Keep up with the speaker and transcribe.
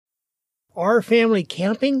Our Family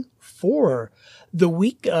Camping for the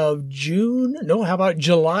week of July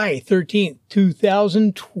 13th,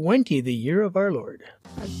 2020, the year of our Lord.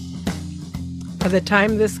 By the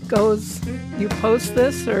time this goes, you post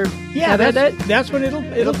this or Yeah, edit it? that's when it'll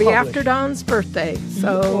be publish. after Don's birthday.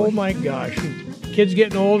 So Oh my gosh, kid's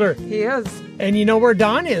getting older. he is. And you know where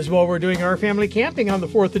Don is while we're doing Our Family Camping on the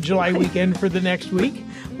 4th of July weekend for the next week?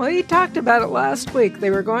 Well, he talked about it last week.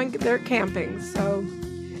 They're camping, so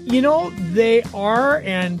You know, they are,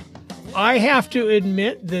 and I have to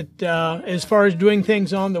admit that as far as doing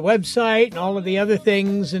things on the website and all of the other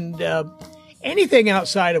things and anything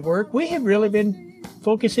outside of work, we have really been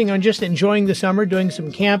focusing on just enjoying the summer, doing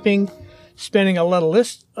some camping, spending a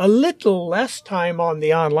little less time on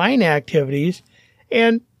the online activities,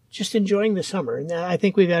 and just enjoying the summer. And I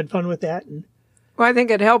think we've had fun with that. And well, I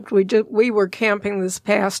think it helped. We were camping this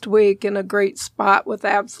past week in a great spot with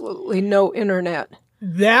absolutely no internet.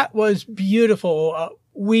 that was beautiful.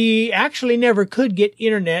 We actually never could get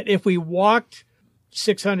internet if we walked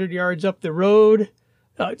 600 yards up the road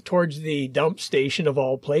towards the dump station of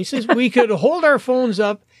all places. We could hold our phones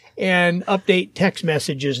up and update text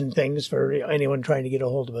messages and things for anyone trying to get a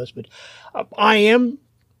hold of us. But I am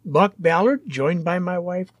Buck Ballard, joined by my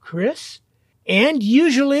wife, Chris. And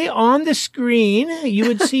usually on the screen, you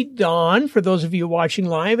would see Dawn, for those of you watching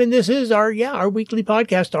live. And this is our weekly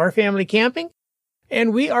podcast, Our Family Camping.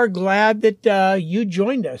 And we are glad that you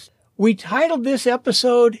joined us. We titled this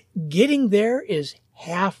episode, Getting There is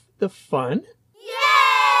Half the Fun. Yay!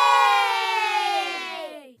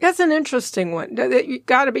 That's an interesting one. You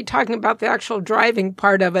got to be talking about the actual driving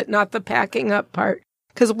part of it, not the packing up part,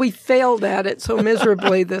 because we failed at it so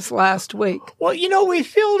miserably this last week. Well, we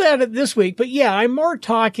failed at it this week, but yeah, I'm more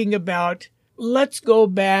talking about let's go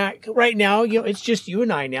back right now. It's just you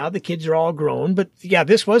and I now. The kids are all grown, but yeah,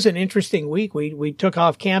 this was an interesting week. We took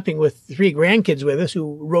off camping with 3 grandkids with us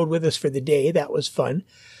who rode with us for the day. That was fun.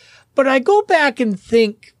 But I go back and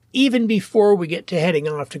think, even before we get to heading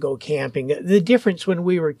off to go camping, the difference when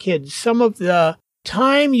we were kids, some of the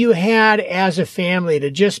time you had as a family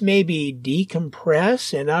to just maybe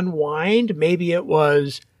decompress and unwind. Maybe it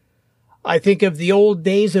was, I think of the old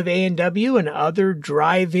days of A&W and other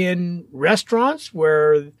drive-in restaurants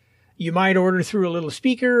where you might order through a little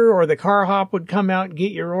speaker, or the car hop would come out and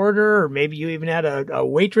get your order, or maybe you even had a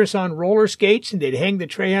waitress on roller skates and they'd hang the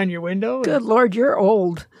tray on your window. Good Lord, you're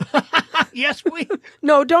old. Yes,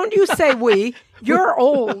 No, don't you say we. You're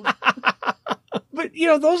old. But,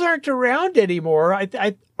 those aren't around anymore.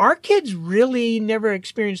 Our kids really never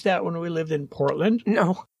experienced that when we lived in Portland.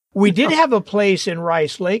 No. We did have a place in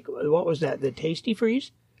Rice Lake. What was that? The Tasty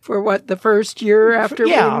Freeze? For what, the first year after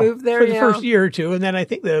we moved there? For the first year or two. And then I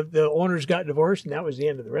think the owners got divorced, and that was the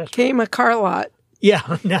end of the restaurant. Came a car lot.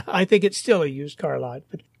 Yeah, no, I think it's still a used car lot.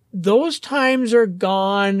 But those times are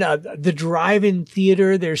gone. The drive-in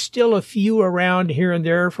theater, there's still a few around here and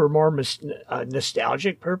there for more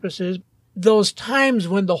nostalgic purposes. Those times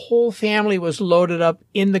when the whole family was loaded up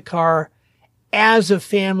in the car as a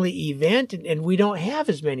family event, and we don't have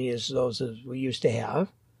as many as those as we used to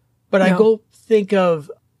have. But no. I go think of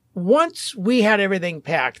once we had everything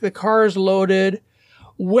packed, the cars loaded,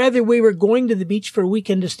 whether we were going to the beach for a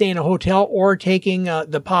weekend to stay in a hotel or taking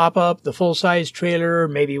the pop-up, the full-size trailer,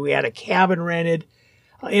 maybe we had a cabin rented.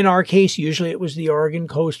 In our case, usually it was the Oregon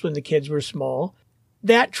coast when the kids were small.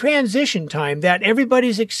 That transition time, that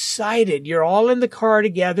everybody's excited. You're all in the car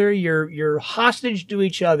together. You're hostage to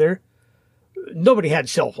each other. Nobody had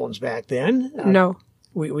cell phones back then. No.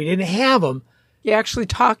 We didn't have them. You actually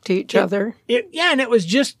talked to each other. And it was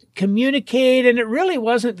just communicate, and it really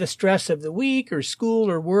wasn't the stress of the week or school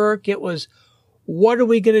or work. It was, what are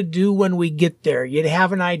we going to do when we get there? You'd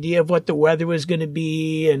have an idea of what the weather was going to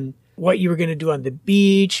be and what you were going to do on the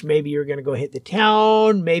beach. Maybe you were going to go hit the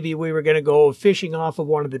town. Maybe we were going to go fishing off of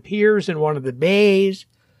one of the piers in one of the bays.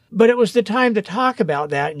 But it was the time to talk about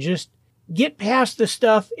that and just get past the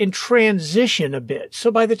stuff and transition a bit. So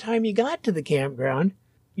by the time you got to the campground,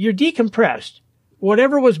 you're decompressed.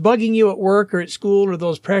 Whatever was bugging you at work or at school or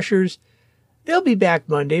those pressures, they'll be back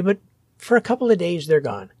Monday, but for a couple of days, they're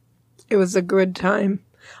gone. It was a good time.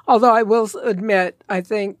 Although I will admit, I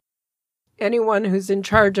think anyone who's in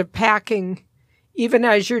charge of packing, even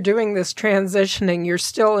as you're doing this transitioning, you're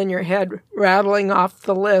still in your head rattling off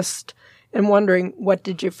the list and wondering, what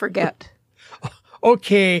did you forget?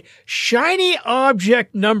 Okay, shiny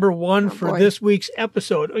object number 1 for this week's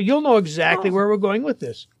episode. You'll know exactly where we're going with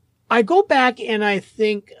this. I go back and I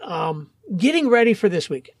think, getting ready for this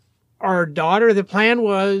week. Our daughter, the plan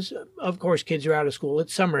was, of course, kids are out of school.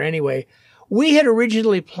 It's summer anyway. We had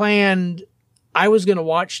originally planned I was going to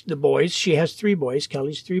watch the boys. She has 3 boys.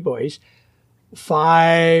 Kelly's 3 boys.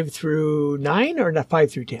 5 through 9 or not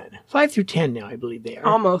 5 through 10? 5 through 10 now, I believe they are.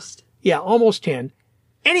 Almost. Yeah, almost 10.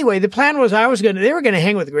 Anyway, the plan was they were going to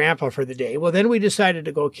hang with Grandpa for the day. Well, then we decided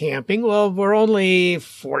to go camping. Well, we're only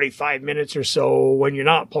 45 minutes or so when you're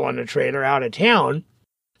not pulling a trailer out of town.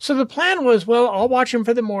 So the plan was, well, I'll watch him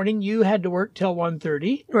for the morning. You had to work till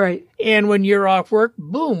 1:30. Right. And when you're off work,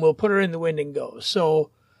 boom, we'll put her in the wind and go.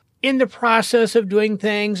 So in the process of doing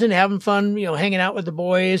things and having fun, hanging out with the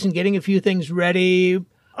boys and getting a few things ready,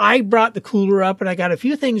 I brought the cooler up and I got a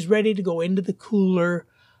few things ready to go into the cooler.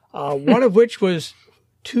 One of which was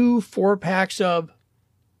 2 4-packs of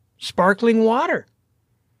sparkling water.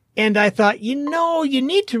 And I thought, you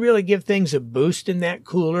need to really give things a boost in that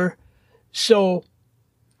cooler. So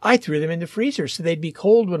I threw them in the freezer so they'd be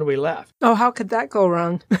cold when we left. Oh, how could that go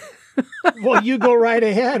wrong? Well, you go right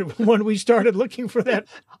ahead. When we started looking for that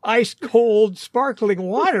ice cold sparkling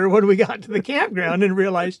water when we got to the campground and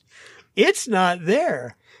realized it's not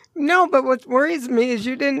there. No, but what worries me is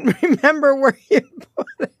you didn't remember where you put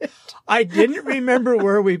it. I didn't remember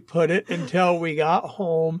where we put it until we got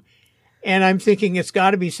home. And I'm thinking it's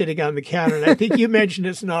got to be sitting on the counter. And I think you mentioned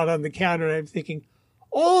it's not on the counter. And I'm thinking,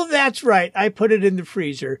 oh, that's right. I put it in the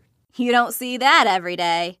freezer. You don't see that every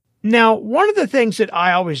day. Now, one of the things that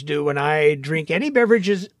I always do when I drink any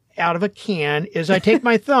beverages out of a can is I take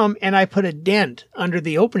my thumb and I put a dent under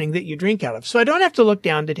the opening that you drink out of. So I don't have to look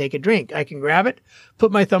down to take a drink. I can grab it,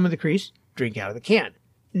 put my thumb in the crease, drink out of the can.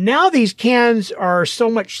 Now these cans are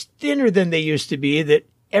so much thinner than they used to be that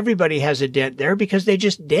everybody has a dent there because they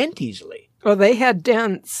just dent easily. Well, they had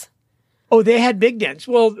dents. Oh, they had big dents.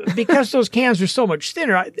 Well, because those cans are so much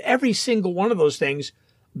thinner, every single one of those things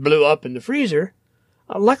blew up in the freezer.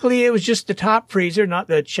 Luckily, it was just the top freezer, not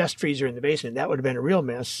the chest freezer in the basement. That would have been a real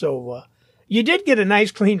mess. So you did get a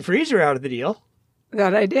nice, clean freezer out of the deal.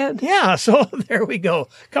 That I did. Yeah, so there we go.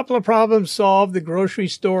 A couple of problems solved. The grocery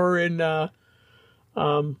store in,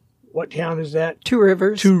 what town is that? Two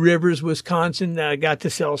Rivers. Two Rivers, Wisconsin, got to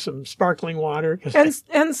sell some sparkling water.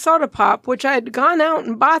 And soda pop, which I had gone out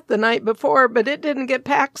and bought the night before, but it didn't get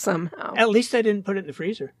packed somehow. At least I didn't put it in the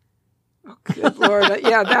freezer. Oh, good Lord.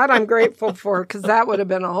 Yeah, that I'm grateful for, because that would have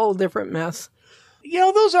been a whole different mess.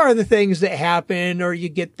 Those are the things that happen, or you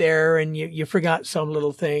get there and you forgot some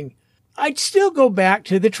little thing. I'd still go back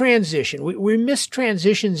to the transition. We miss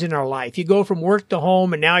transitions in our life. You go from work to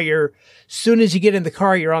home, and now soon as you get in the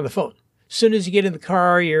car, you're on the phone. Soon as you get in the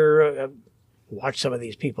car, watch some of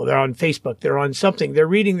these people. They're on Facebook. They're on something. They're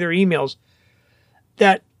reading their emails.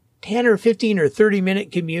 That 10 or 15 or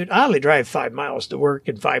 30-minute commute. I only drive 5 miles to work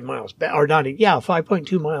and 5 miles back, or not,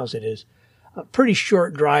 5.2 miles it is. A pretty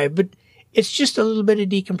short drive, but it's just a little bit of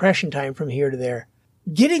decompression time from here to there.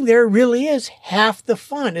 Getting there really is half the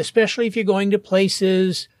fun, especially if you're going to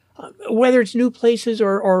places, whether it's new places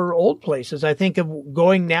or old places. I think of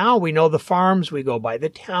going now, we know the farms we go by, the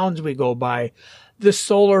towns we go by, the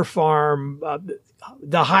solar farm,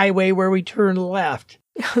 the highway where we turn left.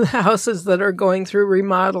 The houses that are going through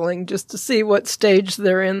remodeling, just to see what stage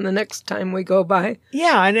they're in the next time we go by.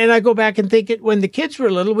 Yeah, and I go back and think when the kids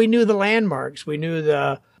were little, we knew the landmarks. We knew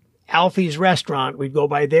the Alfie's restaurant. We'd go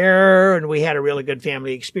by there, and we had a really good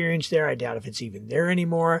family experience there. I doubt if it's even there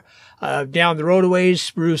anymore. Down the road a ways,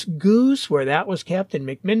 Spruce Goose, where that was kept in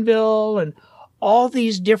McMinnville, and all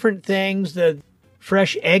these different things. The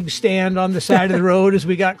fresh egg stand on the side of the road as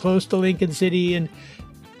we got close to Lincoln City, and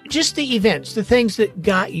just the events, the things that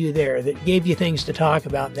got you there, that gave you things to talk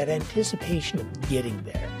about, that anticipation of getting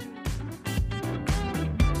there.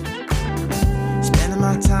 Spending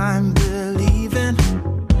my time believing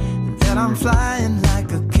that I'm flying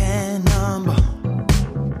like a cannonball.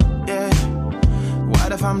 Yeah.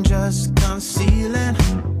 What if I'm just concealing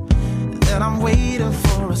that I'm waiting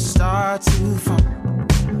for a star to fall?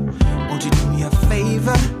 Won't you do me a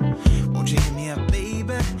favor? Won't you give me a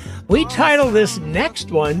baby? We title this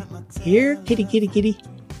next one, Here, Kitty, Kitty, Kitty.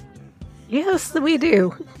 Yes, we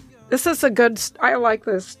do. This is I like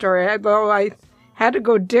this story, although I had to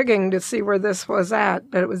go digging to see where this was at,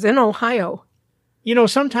 but it was in Ohio.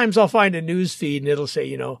 Sometimes I'll find a news feed and it'll say,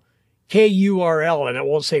 KURL, and it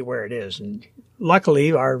won't say where it is. And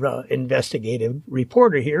luckily, our investigative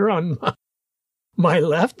reporter here on my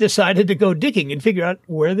left decided to go digging and figure out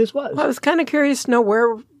where this was. Well, I was kind of curious to know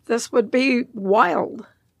where this would be wild.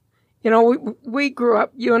 We grew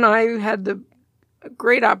up, you and I had the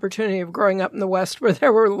great opportunity of growing up in the West where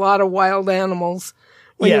there were a lot of wild animals.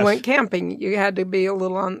 When you went camping, you had to be a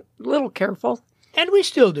little careful. And we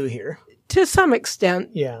still do here. To some extent.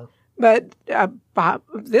 Yeah. But Bob,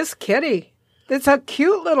 this kitty, It's a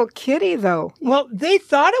cute little kitty, though. Well, they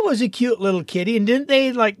thought it was a cute little kitty, and didn't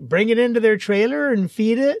they, like, bring it into their trailer and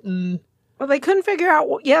feed it? And Well, they couldn't figure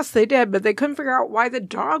out, yes, they did, but they couldn't figure out why the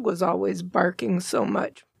dog was always barking so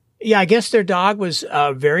much. yeah, I guess their dog was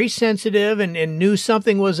very sensitive and knew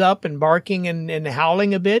something was up and barking and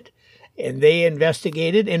howling a bit. And they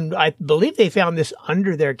investigated, and I believe they found this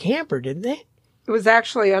under their camper, didn't they? It was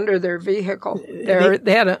actually under their vehicle.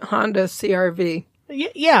 They had a Honda CRV.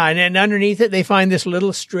 Yeah, and underneath it, they find this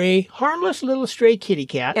little harmless little stray kitty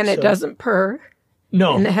cat. And it doesn't purr.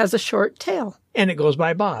 No. And it has a short tail. And it goes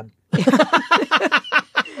by Bob.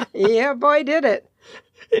 Yeah, boy, did it.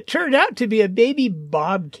 It turned out to be a baby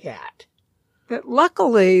bobcat. But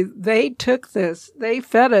luckily, they took this. They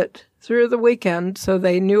fed it through the weekend, so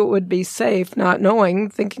they knew it would be safe, not knowing,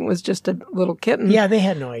 thinking it was just a little kitten. Yeah, they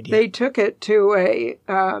had no idea. They took it to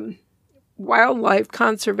a wildlife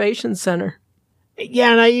conservation center.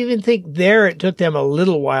 Yeah, and I even think there it took them a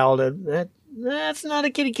little while to... That's not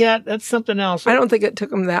a kitty cat. That's something else. I don't think it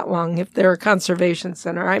took them that long if they're a conservation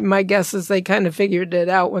center. My guess is they kind of figured it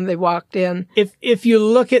out when they walked in. If you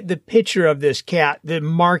look at the picture of this cat, the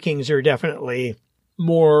markings are definitely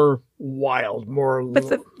more wild, more... But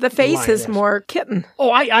the face lioness. is more kitten.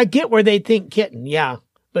 Oh, I get where they think kitten, yeah.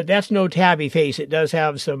 But that's no tabby face. It does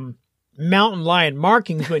have some mountain lion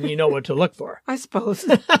markings when you know what to look for. I suppose.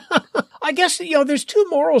 I guess, there's two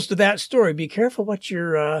morals to that story. Be careful what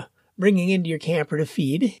you're bringing into your camper to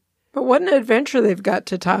feed. But what an adventure they've got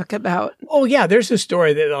to talk about. Oh, yeah, there's a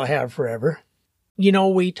story that they'll have forever.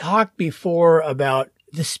 We talked before about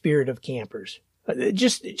the spirit of campers.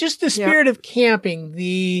 Just the spirit of camping,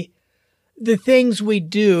 the things we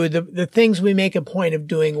do, the things we make a point of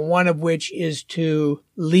doing, one of which is to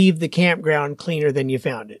leave the campground cleaner than you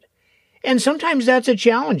found it. And sometimes that's a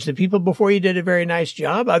challenge. The people before you did a very nice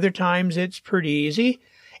job. Other times it's pretty easy.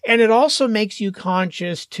 And it also makes you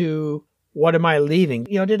conscious to, what am I leaving?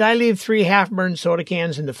 Did I leave 3 half-burned soda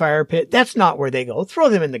cans in the fire pit? That's not where they go. Throw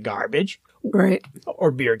them in the garbage. Right.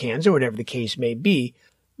 Or beer cans or whatever the case may be.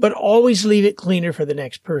 But always leave it cleaner for the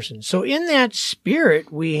next person. So in that spirit,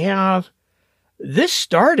 this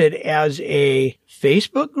started as a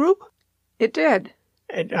Facebook group. It did.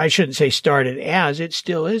 And I shouldn't say started as, it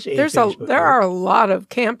still is a Facebook group. There are a lot of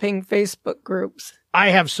camping Facebook groups. I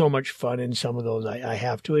have so much fun in some of those, I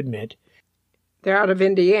have to admit. They're out of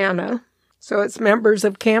Indiana, so it's members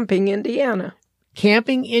of Camping Indiana.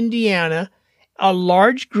 Camping Indiana, a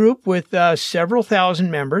large group with several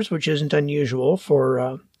thousand members, which isn't unusual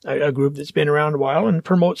for a group that's been around a while and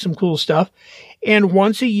promotes some cool stuff. And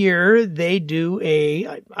once a year, they do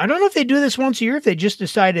I don't know if they do this once a year, if they just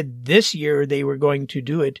decided this year they were going to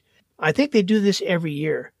do it. I think they do this every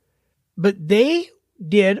year. But they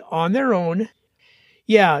did on their own.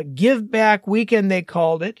 Yeah, Give Back Weekend, they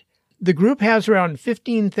called it. The group has around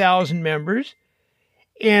 15,000 members.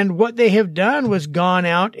 And what they have done was gone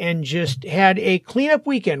out and just had a cleanup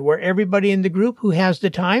weekend where everybody in the group who has the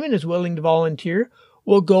time and is willing to volunteer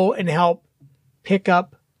will go and help pick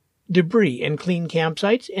up debris and clean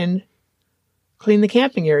campsites and clean the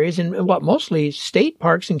camping areas in mostly state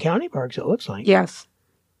parks and county parks, it looks like. Yes.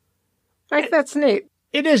 I think that's neat.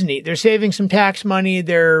 It is neat. They're saving some tax money.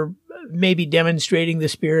 They're maybe demonstrating the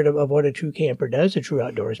spirit of what a true camper does, a true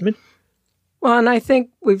outdoorsman. Well, and I think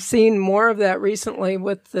we've seen more of that recently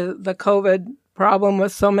with the COVID problem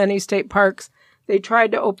with so many state parks. They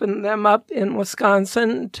tried to open them up in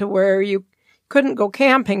Wisconsin to where you couldn't go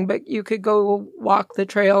camping, but you could go walk the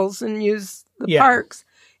trails and use the parks.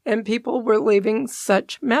 And people were leaving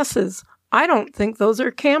such messes. I don't think those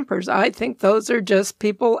are campers. I think those are just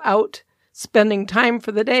people out spending time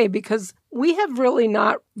for the day, because we have really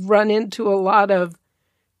not run into a lot of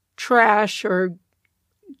trash or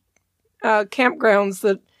campgrounds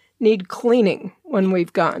that need cleaning when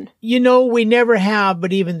we've gone. We never have,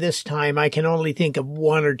 but even this time, I can only think of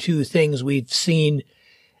one or two things we've seen.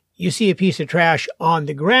 You see a piece of trash on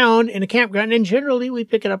the ground in a campground, and generally we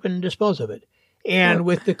pick it up and dispose of it. And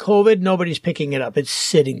with the COVID, nobody's picking it up. It's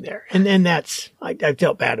sitting there. And that's, I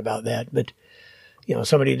felt bad about that. But,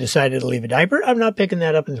 somebody decided to leave a diaper. I'm not picking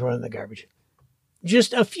that up and throwing it in the garbage.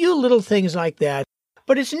 Just a few little things like that.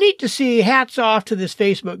 But it's neat to see. Hats off to this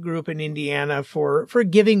Facebook group in Indiana for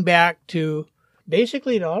giving back to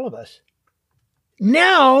basically to all of us.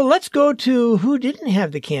 Now, let's go to who didn't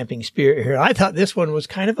have the camping spirit here. I thought this one was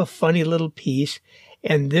kind of a funny little piece.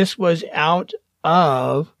 And this was out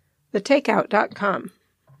of thetakeout.com.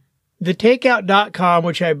 Thetakeout.com,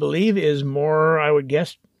 which I believe is more, I would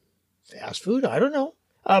guess, fast food. I don't know.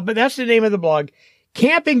 But that's the name of the blog.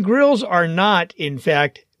 Camping grills are not, in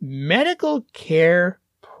fact, medical care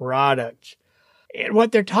products. And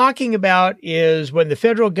what they're talking about is when the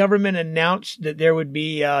federal government announced that there would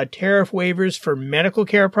be tariff waivers for medical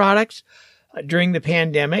care products during the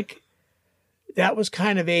pandemic. That was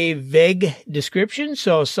kind of a vague description,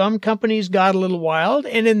 so some companies got a little wild.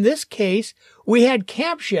 And in this case, we had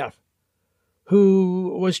Camp Chef,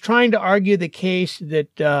 who was trying to argue the case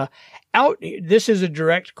that this is a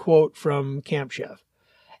direct quote from Camp Chef.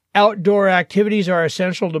 Outdoor activities are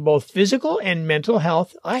essential to both physical and mental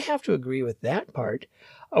health. I have to agree with that part,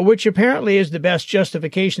 which apparently is the best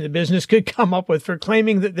justification the business could come up with for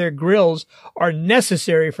claiming that their grills are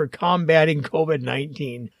necessary for combating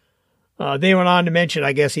COVID-19. They went on to mention,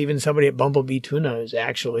 I guess, even somebody at Bumblebee Tuna is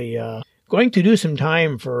actually going to do some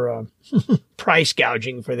time for price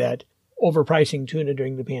gouging for that overpricing tuna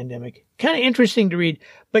during the pandemic. Kind of interesting to read.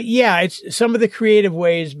 But yeah, it's some of the creative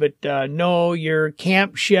ways, but no, your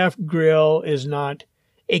Camp Chef grill is not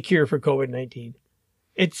a cure for COVID-19.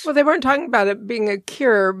 Well, they weren't talking about it being a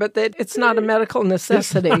cure, but that it's not a medical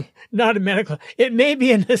necessity. Not a medical. It may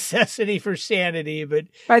be a necessity for sanity, but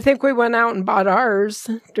I think we went out and bought ours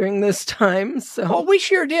during this time. So, oh, we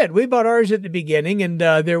sure did. We bought ours at the beginning, and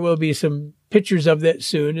there will be some pictures of that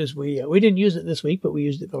soon. As we didn't use it this week, but we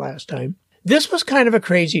used it the last time. This was kind of a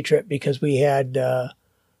crazy trip because we had,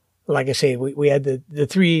 like I say, we had the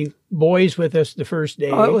three boys with us the first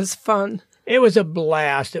day. Oh, it was fun. It was a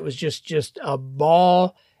blast. It was just a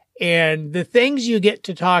ball. And the things you get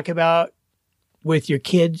to talk about with your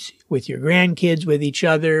kids, with your grandkids, with each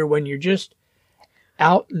other, when you're just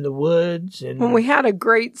out in the woods. And when we had a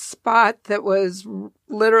great spot that was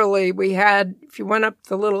literally, if you went up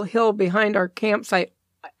the little hill behind our campsite,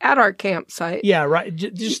 at our campsite. Yeah, right.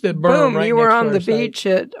 Just the berm. Boom, right you were next on to the our site. beach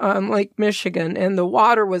at Lake Michigan, and the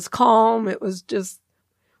water was calm. It was just,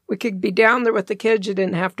 we could be down there with the kids. You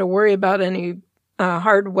didn't have to worry about any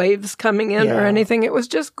hard waves coming in or anything. It was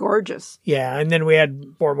just gorgeous. Yeah, and then we had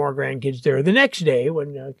 4 more grandkids there the next day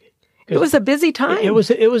when. It was a busy time. It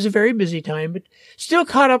was a very busy time, but still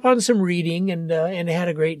caught up on some reading and had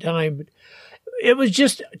a great time. But it was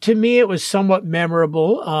just, to me, it was somewhat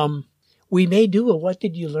memorable. We may do a What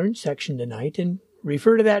Did You Learn section tonight and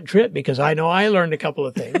refer to that trip because I know I learned a couple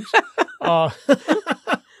of things.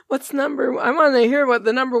 What's I want to hear what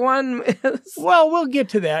the number one is. Well, we'll get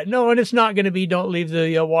to that. No, and it's not going to be don't leave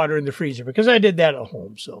the water in the freezer because I did that at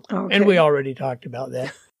home. So, okay. And we already talked about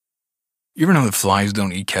that. You ever know that flies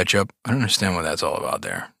don't eat ketchup? I don't understand what that's all about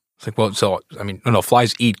there. It's like, well, so, I mean, no,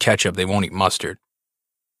 flies eat ketchup. They won't eat mustard.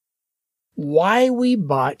 Why we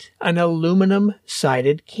bought an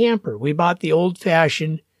aluminum-sided camper. We bought the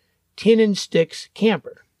old-fashioned tin and sticks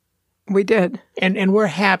camper. We did. And we're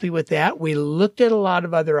happy with that. We looked at a lot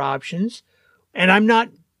of other options, and I'm not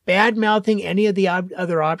bad-mouthing any of the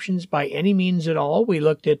other options by any means at all. We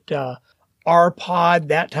looked at R-Pod,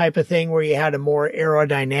 that type of thing, where you had a more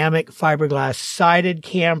aerodynamic fiberglass-sided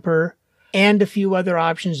camper, and a few other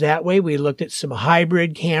options that way. We looked at some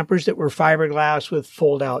hybrid campers that were fiberglass with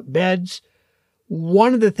fold-out beds.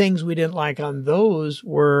 One of the things we didn't like on those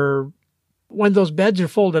were when those beds are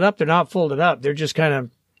folded up, they're not folded up. They're just kind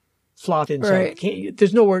of flopped inside. Right.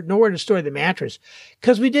 There's nowhere to store the mattress.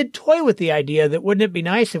 Because we did toy with the idea that wouldn't it be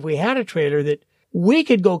nice if we had a trailer that we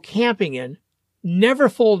could go camping in, never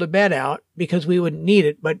fold a bed out because we wouldn't need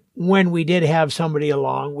it. But when we did have somebody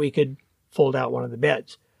along, we could fold out one of the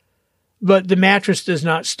beds. But the mattress does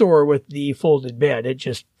not store with the folded bed. It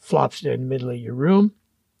just flops in the middle of your room.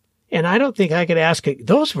 And I don't think I could ask it.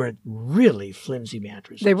 Those were really flimsy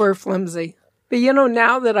mattresses. They were flimsy. But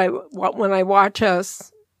now that when I watch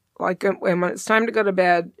us, like when it's time to go to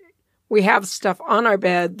bed, we have stuff on our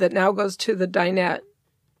bed that now goes to the dinette.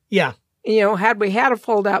 Yeah. Had we had a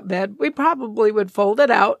fold-out bed, we probably would fold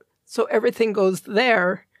it out so everything goes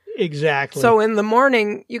there. Exactly. So in the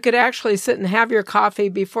morning, you could actually sit and have your coffee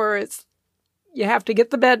before you have to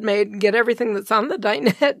get the bed made and get everything that's on the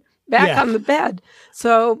dinette back on the bed.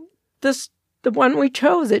 So the one we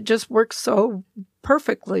chose, it just works so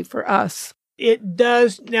perfectly for us. It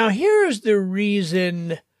does. Now, here's the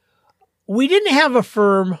reason. We didn't have a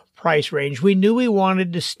firm price range. We knew we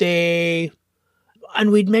wanted to stay,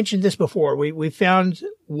 and we'd mentioned this before. We found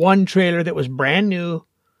one trailer that was brand new,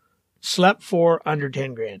 slept for under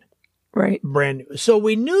 10 grand. Right. Brand new. So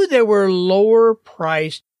we knew there were lower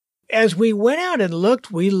priced. As we went out and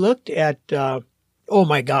looked, we looked at, oh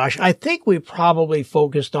my gosh, I think we probably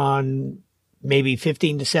focused on maybe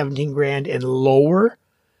 15 to 17 grand and lower,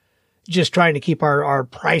 just trying to keep our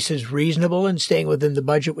prices reasonable and staying within the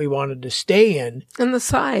budget we wanted to stay in. And the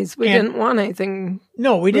size, we didn't want anything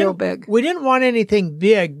real big. We didn't want anything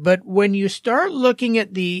big, but when you start looking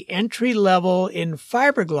at the entry level in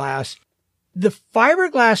fiberglass, The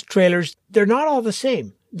fiberglass trailers, they're not all the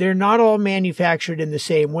same. They're not all manufactured in the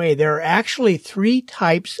same way. There are actually 3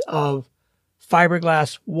 types of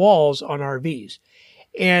fiberglass walls on RVs.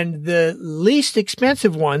 And the least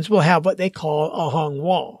expensive ones will have what they call a hung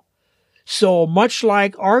wall. So much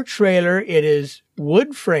like our trailer, it is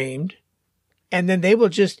wood framed, and then they will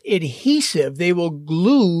just they will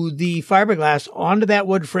glue the fiberglass onto that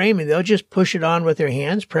wood frame, and they'll just push it on with their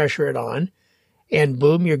hands, pressure it on, and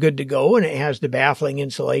boom, you're good to go. And it has the baffling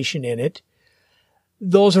insulation in it.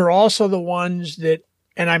 Those are also the ones that,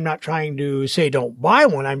 and I'm not trying to say don't buy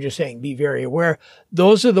one, I'm just saying be very aware.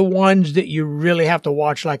 Those are the ones that you really have to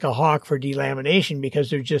watch like a hawk for delamination, because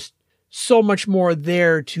there's just so much more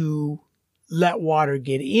there to let water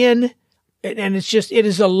get in. And it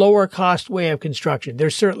is a lower cost way of construction. They're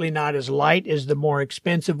certainly not as light as the more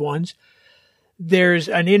expensive ones. There's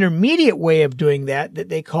an intermediate way of doing that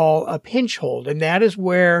they call a pinch hold. And that is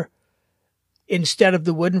where instead of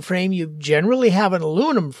the wooden frame, you generally have an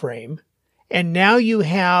aluminum frame. And now you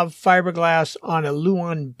have fiberglass on a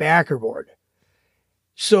Luan backer board.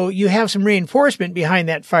 So you have some reinforcement behind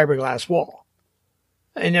that fiberglass wall.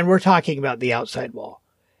 And then we're talking about the outside wall.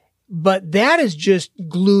 But that is just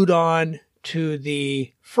glued on to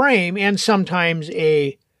the frame, and sometimes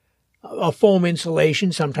a foam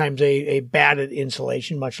insulation, sometimes a batted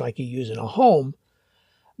insulation, much like you use in a home.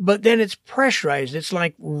 But then it's pressurized. It's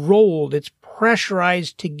like rolled. It's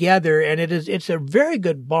pressurized together, and it's a very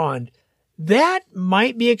good bond. That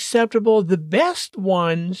might be acceptable. The best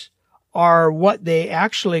ones are what they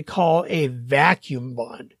actually call a vacuum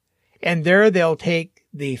bond. And there they'll take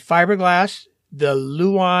the fiberglass, the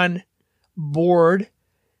Luan board,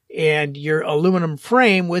 and your aluminum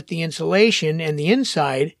frame with the insulation and the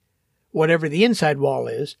inside, whatever the inside wall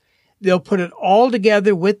is. They'll put it all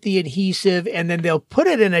together with the adhesive, and then they'll put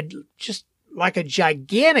it in just like a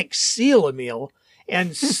gigantic seal, Emil,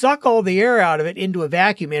 and suck all the air out of it into a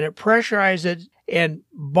vacuum, and it pressurizes it and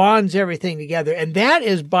bonds everything together. And that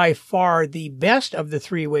is by far the best of the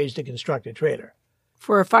 3 ways to construct a trailer.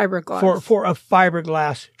 For a fiberglass. For a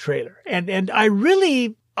fiberglass trailer. And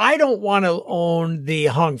I don't want to own the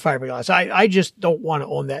hung fiberglass. I just don't want to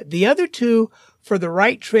own that. The other 2, for the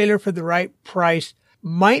right trailer, for the right price,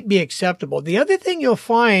 might be acceptable. The other thing you'll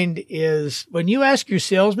find is when you ask your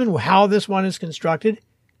salesman how this one is constructed,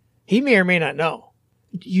 he may or may not know.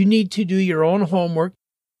 You need to do your own homework.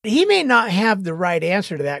 He may not have the right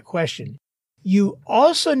answer to that question. You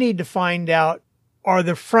also need to find out, are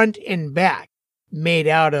the front and back made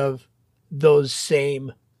out of those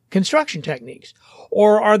same construction techniques?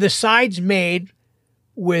 Or are the sides made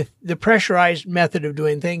with the pressurized method of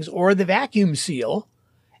doing things, or the vacuum seal,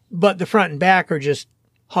 but the front and back are just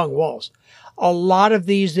hung walls? A lot of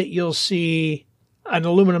these that you'll see an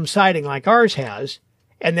aluminum siding like ours has,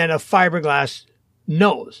 and then a fiberglass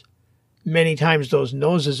nose. Many times those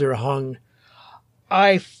noses are hung.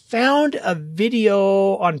 I found a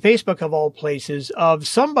video on Facebook of all places of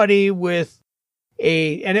somebody with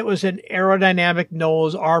and it was an aerodynamic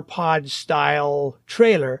nose R-Pod style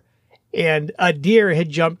trailer, and a deer had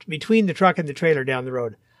jumped between the truck and the trailer down the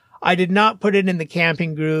road. I did not put it in the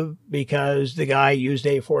camping group because the guy used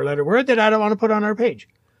a 4-letter word that I don't want to put on our page.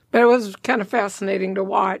 But it was kind of fascinating to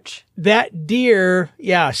watch. That deer,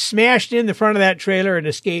 smashed in the front of that trailer and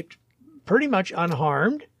escaped pretty much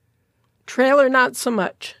unharmed. Trailer, not so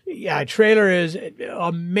much. Yeah, trailer is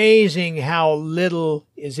amazing how little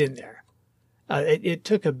is in there. It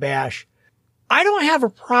took a bash. I don't have a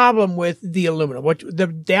problem with the aluminum. The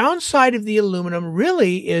downside of the aluminum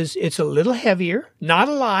really is it's a little heavier, not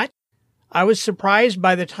a lot. I was surprised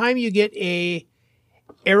by the time you get a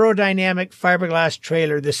aerodynamic fiberglass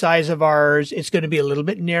trailer the size of ours, it's going to be a little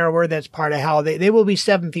bit narrower. That's part of how they will be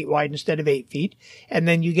 7 feet wide instead of 8 feet. And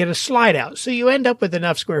then you get a slide out. So you end up with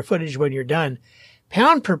enough square footage when you're done.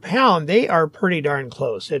 Pound per pound, they are pretty darn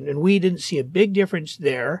close. And we didn't see a big difference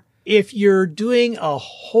there. If you're doing a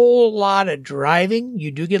whole lot of driving,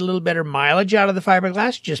 you do get a little better mileage out of the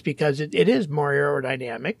fiberglass just because it is more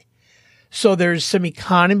aerodynamic. So there's some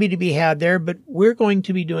economy to be had there, but we're going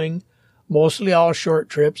to be doing mostly all short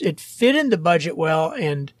trips. It fit in the budget well,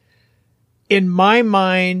 and in my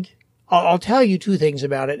mind, I'll tell you 2 things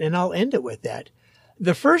about it, and I'll end it with that.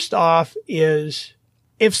 The first off is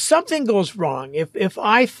if something goes wrong, if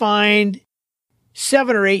I find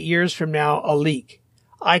 7 or 8 years from now a leak,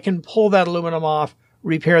 I can pull that aluminum off,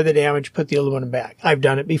 repair the damage, put the aluminum back. I've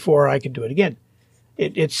done it before. I can do it again.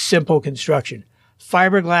 It's simple construction.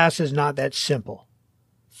 Fiberglass is not that simple.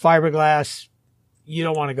 Fiberglass, you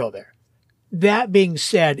don't want to go there. That being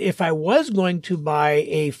said, if I was going to buy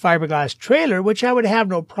a fiberglass trailer, which I would have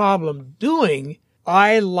no problem doing,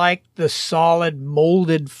 I like the solid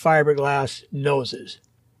molded fiberglass noses.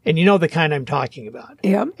 And you know the kind I'm talking about.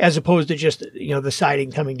 Yeah. As opposed to just, the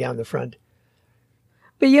siding coming down the front.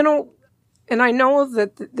 But, and I know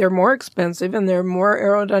that they're more expensive and they're more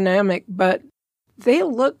aerodynamic, but they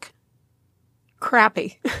look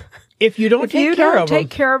crappy. If you don't take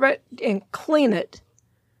care of it and clean it,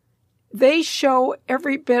 they show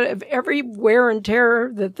every bit of every wear and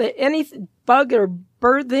tear that any bug or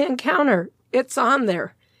bird they encounter, it's on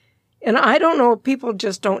there. And I don't know if people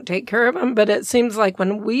just don't take care of them, but it seems like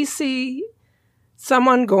when we see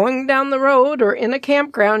someone going down the road or in a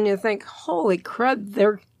campground, you think, holy crud,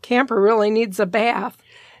 their camper really needs a bath.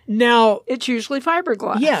 Now, it's usually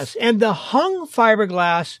fiberglass. Yes, and the hung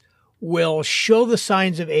fiberglass will show the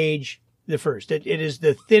signs of age the first. It is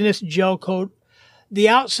the thinnest gel coat. The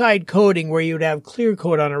outside coating where you'd have clear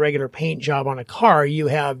coat on a regular paint job on a car, you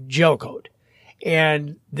have gel coat.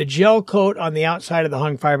 And the gel coat on the outside of the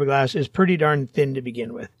hung fiberglass is pretty darn thin to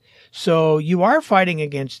begin with. So you are fighting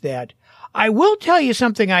against that. I will tell you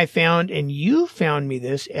something I found, and you found me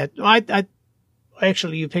this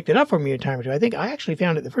actually, you picked it up for me a time or two. I think I actually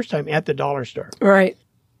found it the first time at the dollar store. Right.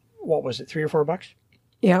 What was it, $3 or $4?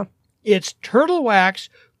 Yeah. It's Turtle Wax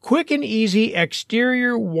Quick and Easy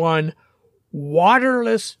Exterior 1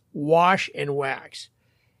 Waterless Wash and Wax.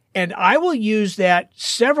 And I will use that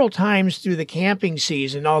several times through the camping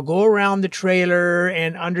season. I'll go around the trailer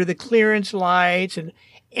and under the clearance lights and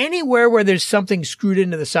anywhere where there's something screwed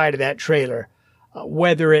into the side of that trailer,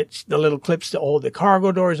 whether it's the little clips to hold the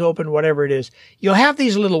cargo doors open, whatever it is, you'll have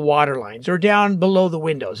these little water lines or down below the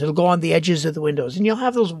windows. It'll go on the edges of the windows and you'll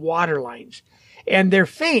have those water lines. And they're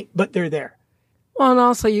faint, but they're there. Well, and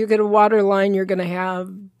also you get a water line, you're going to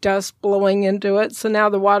have dust blowing into it. So now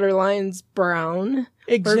the water line's brown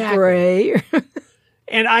or gray.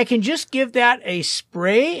 And I can just give that a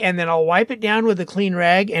spray and then I'll wipe it down with a clean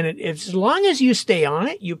rag. And as long as you stay on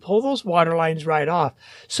it, you pull those water lines right off.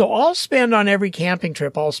 So I'll spend on every camping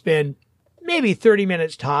trip, I'll spend maybe 30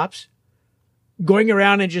 minutes tops going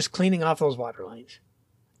around and just cleaning off those water lines.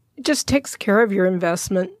 It just takes care of your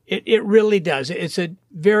investment. It really does. It's a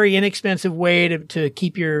very inexpensive way to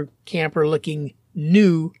keep your camper looking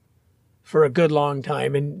new for a good long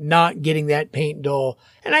time and not getting that paint dull.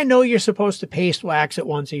 And I know you're supposed to paste wax it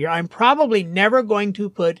once a year. I'm probably never going to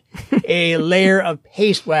put a layer of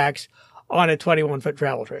paste wax on a 21-foot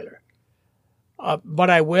travel trailer. But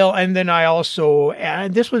I will. And then I also,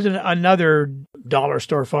 and this was another dollar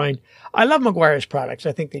store find. I love Meguiar's products.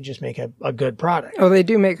 I think they just make a good product. Oh, they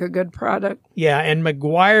do make a good product. Yeah. And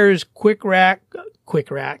Meguiar's Quick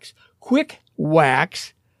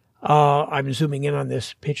Wax. I'm zooming in on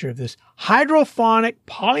this picture of this hydrophonic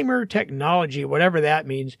polymer technology, whatever that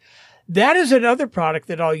means. That is another product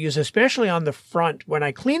that I'll use, especially on the front. When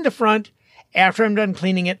I clean the front, after I'm done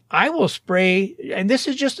cleaning it, I will spray, and this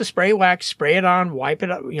is just a spray wax, spray it on, wipe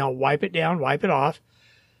it up, wipe it down, wipe it off.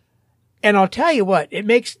 And I'll tell you what, it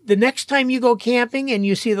makes the next time you go camping and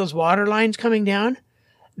you see those water lines coming down,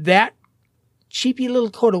 that cheapy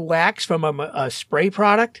little coat of wax from a spray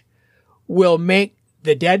product will make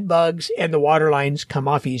the dead bugs and the water lines come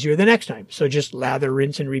off easier the next time. So just lather,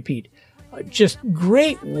 rinse, and repeat. Just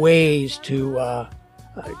great ways to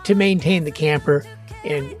maintain the camper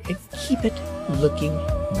and keep it looking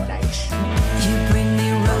nice. You bring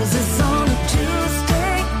me roses on a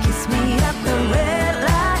Tuesday, kiss me at the red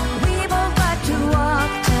light. We both like to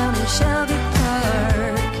walk down in Shelby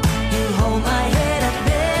Park. You hold my head at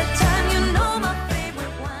bedtime, you know my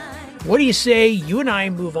favorite wine. What do you say you and I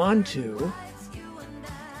move on to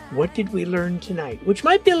what did we learn tonight? Which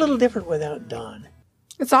might be a little different without Don.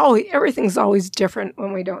 Everything's always different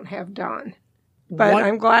when we don't have Don. But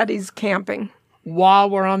I'm glad he's camping. While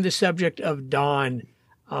we're on the subject of Don,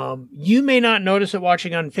 you may not notice it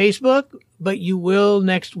watching on Facebook, but you will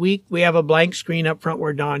next week. We have a blank screen up front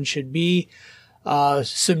where Don should be.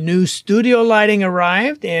 Some new studio lighting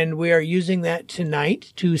arrived, and we are using that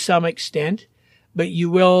tonight to some extent. But you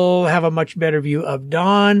will have a much better view of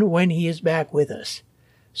Don when he is back with us.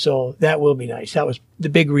 So that will be nice. That was the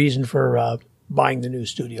big reason for buying the new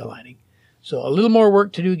studio lighting. So a little more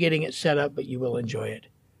work to do getting it set up, but you will enjoy it.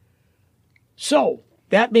 So,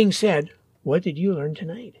 that being said, what did you learn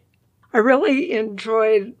tonight? I really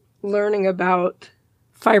enjoyed learning about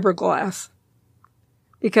fiberglass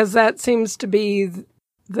because that seems to be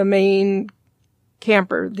the main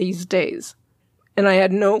camper these days. And I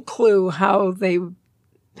had no clue how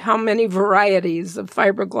many varieties of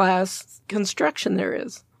fiberglass construction there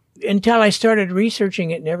is. Until I started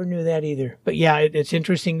researching it, never knew that either. But yeah, it's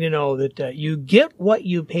interesting to know that you get what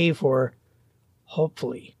you pay for,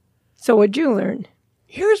 hopefully. So what'd you learn?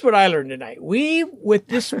 Here's what I learned tonight. With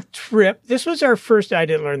this trip, this was our first, I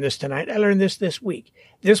didn't learn this tonight. I learned this week.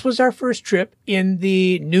 This was our first trip in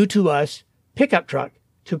the new to us pickup truck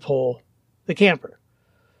to pull the camper.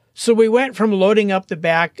 So we went from loading up the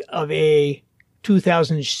back of a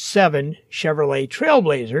 2007 Chevrolet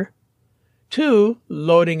Trailblazer to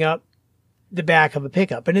loading up the back of a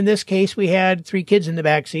pickup. And in this case, we had 3 kids in the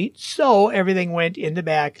back seat. So everything went in the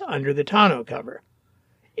back under the tonneau cover,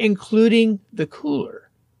 including the cooler.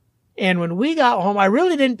 And when we got home, I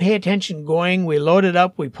really didn't pay attention going. We loaded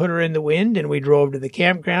up, we put her in the wind, and we drove to the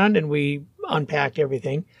campground, and we unpacked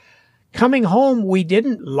everything. Coming home, we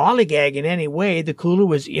didn't lollygag in any way. The cooler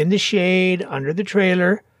was in the shade under the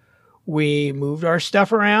trailer. We moved our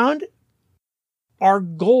stuff around. Our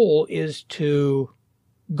goal is to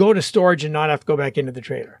go to storage and not have to go back into the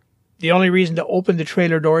trailer. The only reason to open the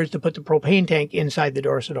trailer door is to put the propane tank inside the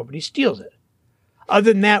door so nobody steals it.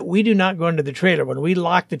 Other than that, we do not go into the trailer. When we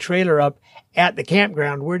lock the trailer up at the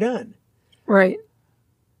campground, we're done. Right.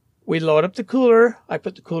 We load up the cooler. I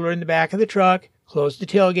put the cooler in the back of the truck, close the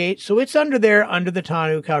tailgate. So it's under there, under the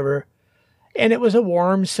tonneau cover. And it was a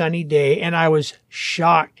warm, sunny day. And I was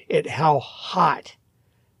shocked at how hot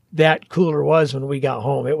that cooler was when we got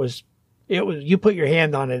home. It was, you put your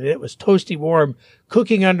hand on it and it was toasty warm,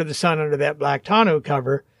 cooking under the sun under that black tonneau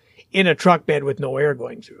cover in a truck bed with no air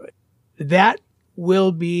going through it. That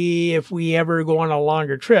will be, if we ever go on a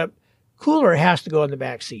longer trip, cooler has to go in the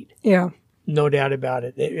back seat. Yeah. No doubt about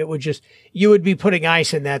it. It would just, you would be putting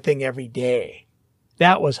ice in that thing every day.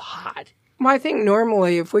 That was hot. Well, I think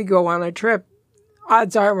normally if we go on a trip,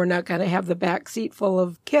 odds are we're not going to have the back seat full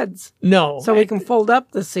of kids. No. So we can fold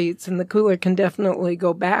up the seats and the cooler can definitely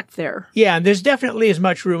go back there. Yeah, and there's definitely as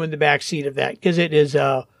much room in the back seat of that because it is,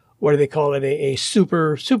 what do they call it, a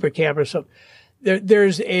super cab or something.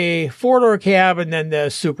 There's a 4-door cab and then the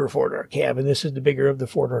super 4-door cab, and this is the bigger of the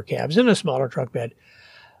 4-door cabs in a smaller truck bed.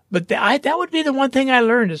 But that would be the one thing I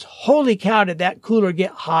learned is, holy cow, did that cooler get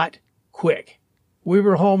hot quick. We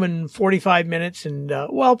were home in 45 minutes and,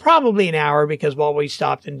 probably an hour because while we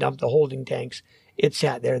stopped and dumped the holding tanks, it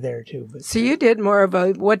sat there too. But, so you did more of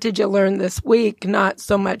a, what did you learn this week? Not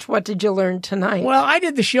so much, what did you learn tonight? Well, I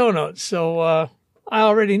did the show notes, so I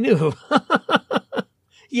already knew.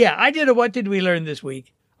 Yeah, I did a what did we learn this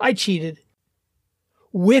week. I cheated.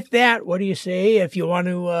 With that, what do you say if you want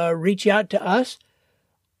to reach out to us?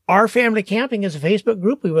 Our Family Camping is a Facebook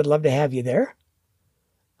group. We would love to have you there.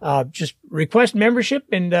 Just request membership,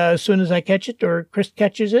 and as soon as I catch it, or Chris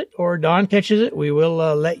catches it, or Don catches it, we will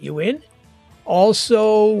let you in.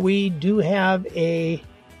 Also, we do have a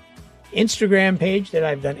Instagram page that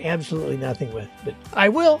I've done absolutely nothing with, but I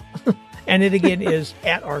will. And it again is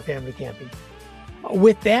at Our Family Camping.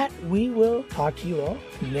 With that, we will talk to you all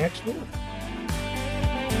next week.